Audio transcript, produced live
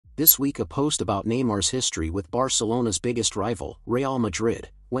This week a post about Neymar's history with Barcelona's biggest rival, Real Madrid,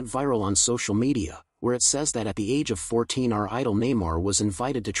 went viral on social media, where it says that at the age of 14 our idol Neymar was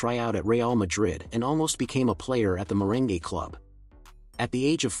invited to try out at Real Madrid and almost became a player at the Merengue club. At the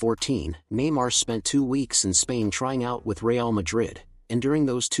age of 14, Neymar spent 2 weeks in Spain trying out with Real Madrid, and during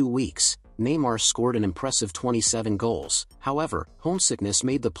those 2 weeks, Neymar scored an impressive 27 goals. However, homesickness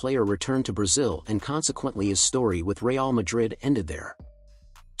made the player return to Brazil and consequently his story with Real Madrid ended there.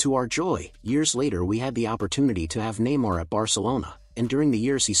 To our joy, years later we had the opportunity to have Neymar at Barcelona, and during the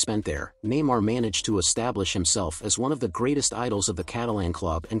years he spent there, Neymar managed to establish himself as one of the greatest idols of the Catalan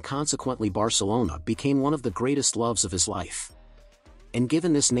club, and consequently Barcelona became one of the greatest loves of his life. And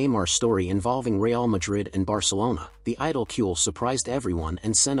given this Neymar story involving Real Madrid and Barcelona, the idol CULÉS surprised everyone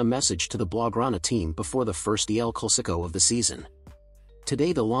and sent a message to the Blaugrana team before the first El Clásico of the season.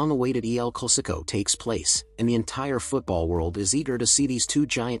 Today the long-awaited El Clásico takes place, and the entire football world is eager to see these two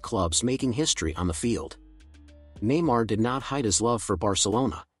giant clubs making history on the field. Neymar did not hide his love for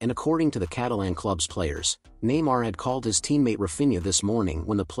Barcelona, and according to the Catalan club's players, Neymar had called his teammate Rafinha this morning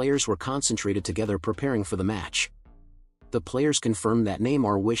when the players were concentrated together preparing for the match. The players confirmed that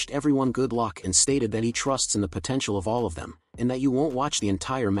Neymar wished everyone good luck and stated that he trusts in the potential of all of them, and that you won't watch the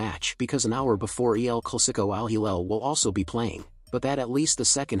entire match because an hour before El Clásico Al Hilal will also be playing, but that at least the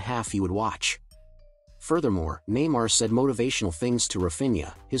second half he would watch. Furthermore, Neymar said motivational things to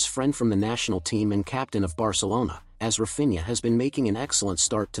Rafinha, his friend from the national team and captain of Barcelona, as Rafinha has been making an excellent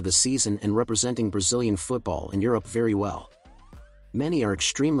start to the season and representing Brazilian football in Europe very well. Many are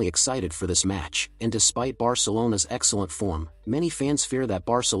extremely excited for this match, and despite Barcelona's excellent form, many fans fear that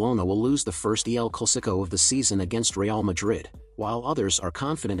Barcelona will lose the first El Clásico of the season against Real Madrid, while others are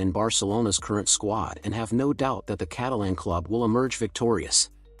confident in Barcelona's current squad and have no doubt that the Catalan club will emerge victorious.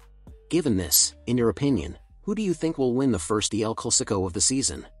 Given this, in your opinion, who do you think will win the first El Clásico of the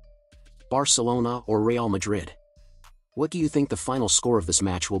season? Barcelona or Real Madrid? What do you think the final score of this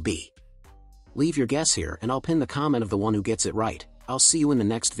match will be? Leave your guess here and I'll pin the comment of the one who gets it right. I'll see you in the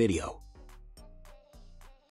next video.